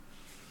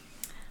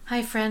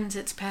Hi friends,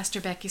 it's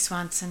Pastor Becky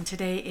Swanson.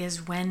 Today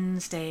is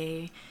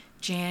Wednesday,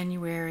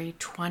 January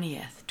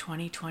 20th,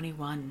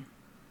 2021.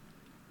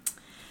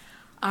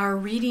 Our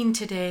reading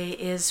today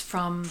is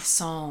from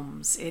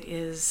Psalms. It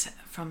is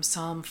from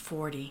Psalm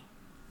 40.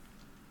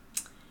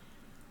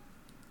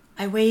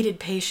 I waited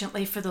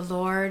patiently for the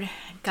Lord.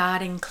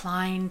 God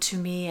inclined to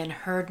me and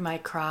heard my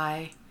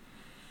cry.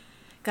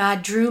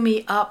 God drew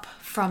me up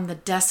from the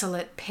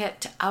desolate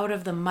pit, out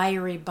of the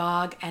miry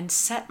bog, and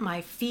set my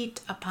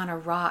feet upon a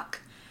rock,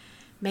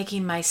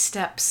 making my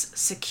steps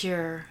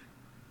secure.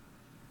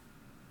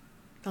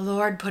 The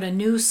Lord put a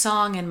new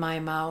song in my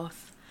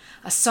mouth,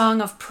 a song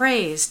of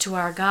praise to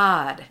our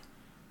God.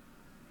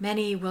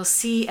 Many will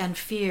see and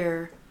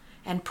fear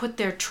and put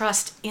their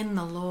trust in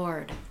the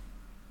Lord.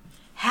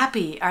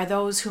 Happy are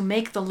those who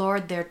make the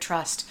Lord their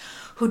trust,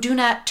 who do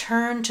not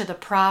turn to the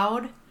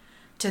proud,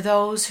 to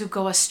those who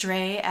go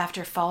astray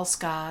after false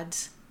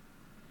gods.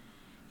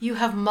 You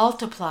have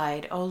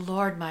multiplied, O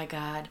Lord my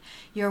God,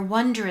 your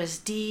wondrous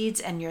deeds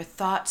and your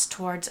thoughts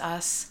towards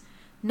us.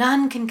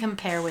 None can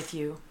compare with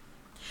you.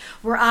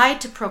 Were I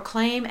to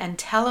proclaim and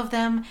tell of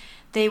them,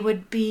 they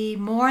would be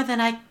more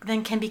than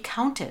can be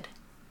counted.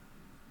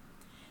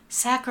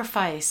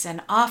 Sacrifice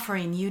and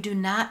offering you do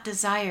not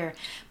desire,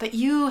 but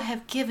you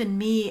have given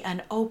me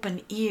an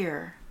open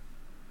ear.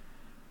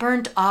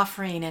 Burnt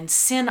offering and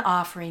sin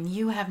offering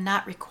you have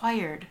not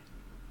required.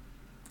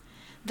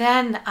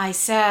 Then I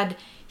said,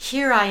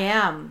 Here I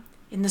am.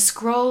 In the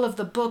scroll of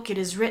the book it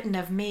is written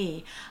of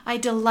me. I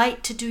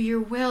delight to do your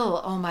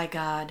will, O my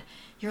God.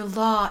 Your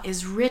law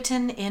is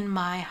written in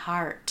my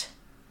heart.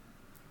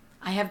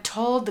 I have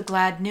told the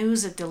glad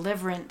news of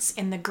deliverance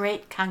in the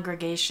great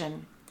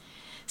congregation.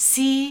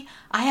 See,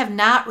 I have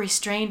not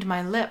restrained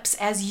my lips,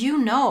 as you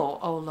know,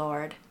 O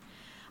Lord.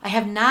 I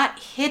have not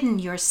hidden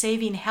your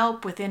saving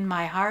help within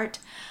my heart.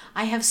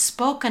 I have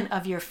spoken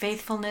of your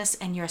faithfulness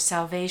and your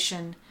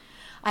salvation.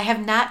 I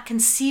have not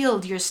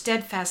concealed your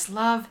steadfast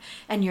love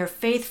and your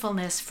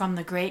faithfulness from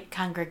the great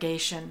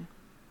congregation.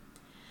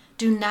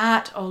 Do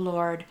not, O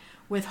Lord,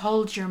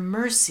 withhold your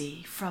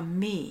mercy from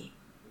me.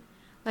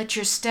 Let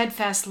your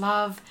steadfast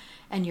love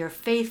and your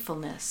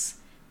faithfulness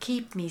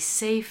keep me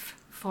safe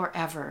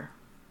forever.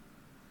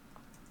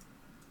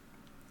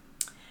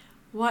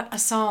 What a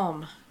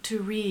psalm to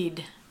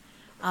read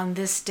on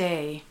this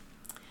day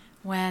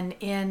when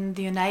in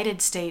the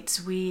United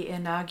States we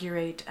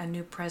inaugurate a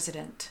new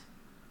president.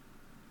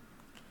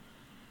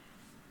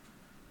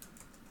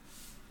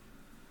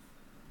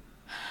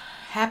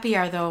 Happy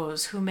are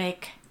those who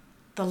make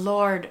the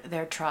Lord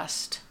their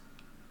trust,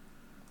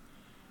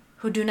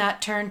 who do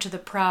not turn to the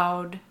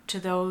proud, to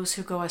those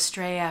who go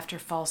astray after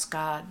false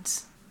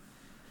gods.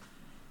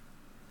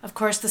 Of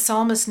course, the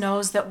psalmist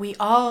knows that we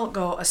all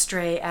go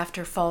astray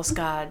after false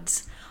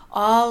gods.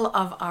 All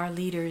of our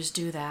leaders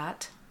do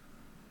that.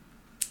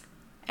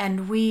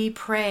 And we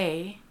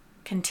pray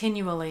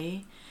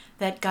continually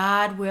that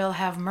God will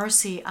have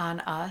mercy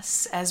on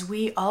us as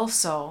we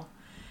also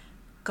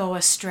go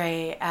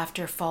astray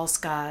after false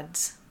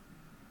gods.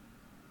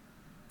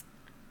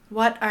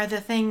 What are the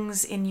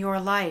things in your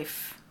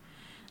life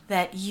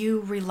that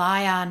you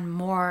rely on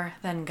more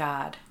than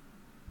God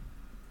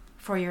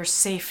for your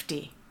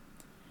safety,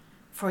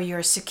 for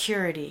your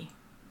security,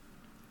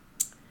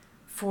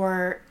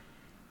 for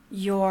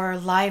your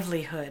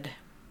livelihood?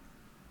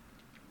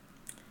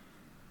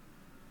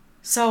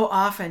 So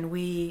often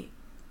we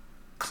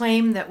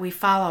claim that we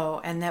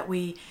follow and that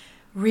we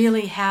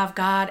really have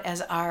God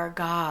as our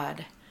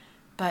God,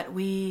 but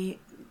we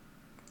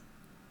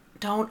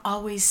don't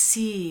always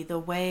see the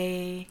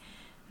way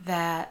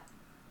that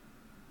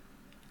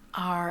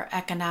our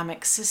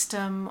economic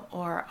system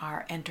or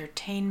our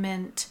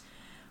entertainment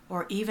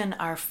or even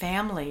our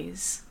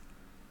families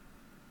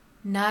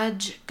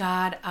nudge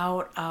God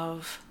out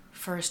of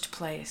first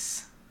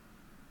place,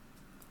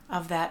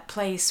 of that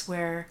place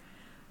where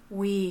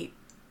we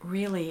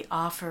really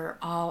offer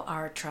all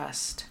our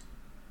trust.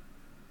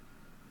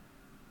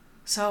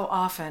 So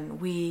often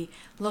we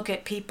look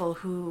at people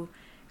who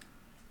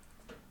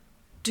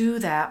do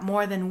that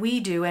more than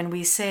we do and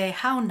we say,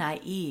 how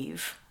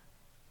naive.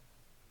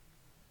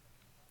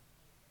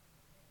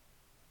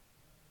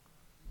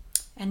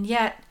 And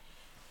yet,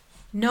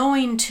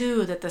 knowing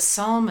too that the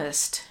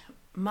psalmist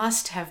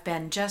must have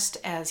been just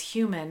as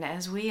human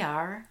as we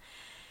are,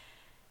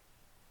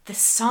 the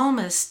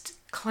psalmist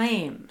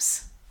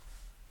claims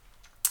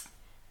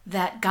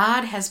that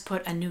God has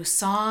put a new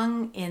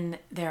song in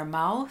their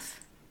mouth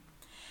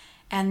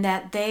and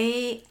that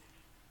they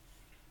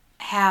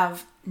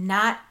have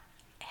not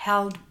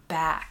held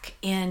back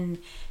in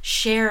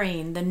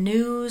sharing the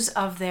news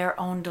of their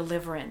own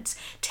deliverance,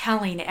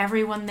 telling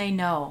everyone they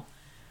know,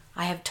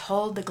 I have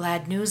told the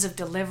glad news of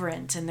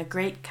deliverance in the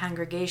great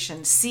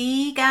congregation.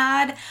 See,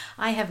 God,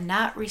 I have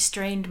not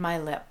restrained my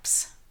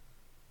lips.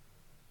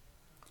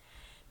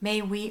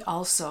 May we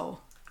also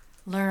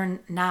learn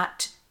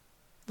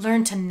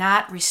to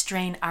not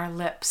restrain our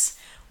lips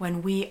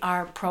when we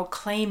are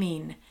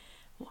proclaiming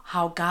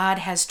how God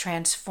has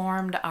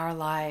transformed our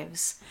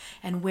lives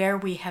and where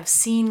we have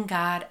seen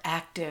God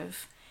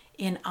active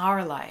in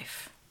our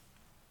life.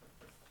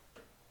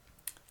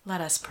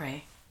 Let us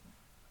pray.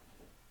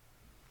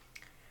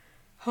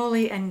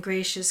 Holy and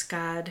gracious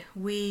God,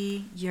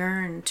 we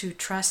yearn to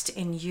trust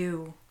in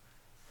you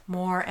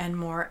more and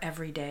more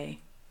every day.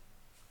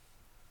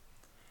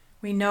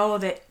 We know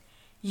that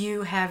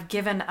you have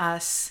given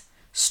us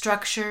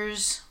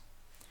structures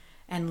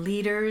and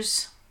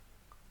leaders,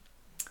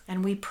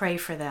 and we pray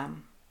for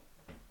them,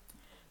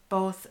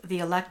 both the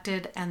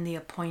elected and the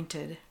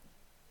appointed.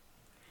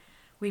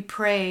 We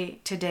pray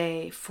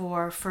today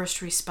for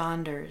first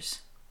responders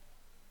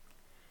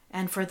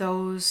and for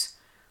those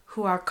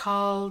who are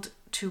called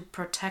to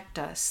protect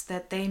us,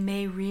 that they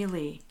may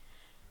really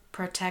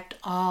protect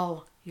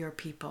all your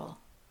people.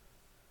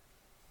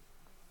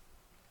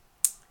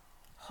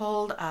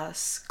 Hold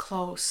us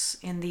close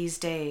in these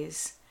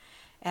days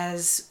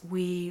as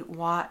we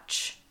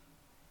watch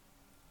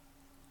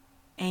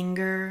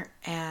anger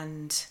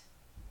and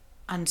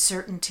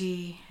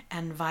uncertainty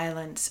and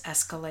violence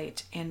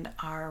escalate in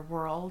our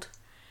world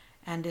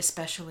and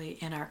especially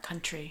in our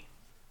country.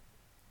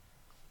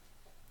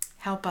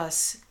 Help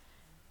us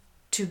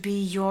to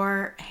be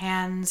your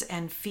hands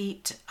and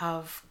feet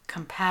of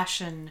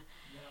compassion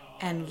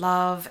and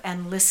love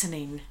and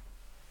listening.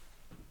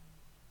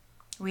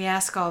 We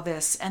ask all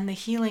this and the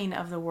healing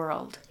of the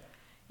world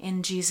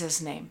in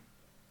Jesus' name.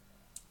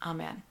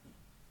 Amen.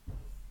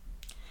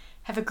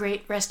 Have a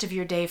great rest of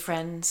your day,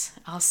 friends.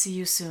 I'll see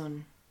you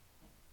soon.